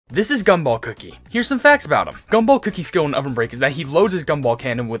This is Gumball Cookie. Here's some facts about him. Gumball Cookie's skill in Oven Break is that he loads his gumball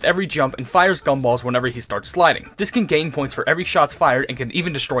cannon with every jump and fires gumballs whenever he starts sliding. This can gain points for every shots fired and can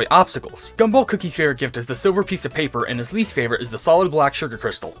even destroy obstacles. Gumball Cookie's favorite gift is the silver piece of paper, and his least favorite is the solid black sugar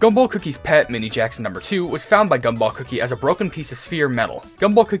crystal. Gumball Cookie's pet, Mini Jackson number 2, was found by Gumball Cookie as a broken piece of sphere metal.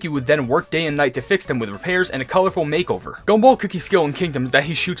 Gumball Cookie would then work day and night to fix them with repairs and a colorful makeover. Gumball Cookie's skill in Kingdom is that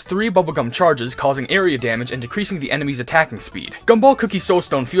he shoots 3 bubblegum charges, causing area damage and decreasing the enemy's attacking speed. Gumball Cookie's soul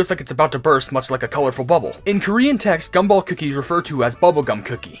stone feels like it's about to burst, much like a colorful bubble. In Korean text, Gumball Cookie is referred to as Bubblegum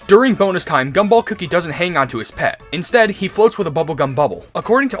Cookie. During bonus time, Gumball Cookie doesn't hang on to his pet. Instead, he floats with a bubblegum bubble.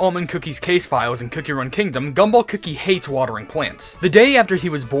 According to Almond Cookie's case files in Cookie Run Kingdom, Gumball Cookie hates watering plants. The day after he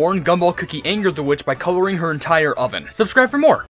was born, Gumball Cookie angered the witch by coloring her entire oven. Subscribe for more!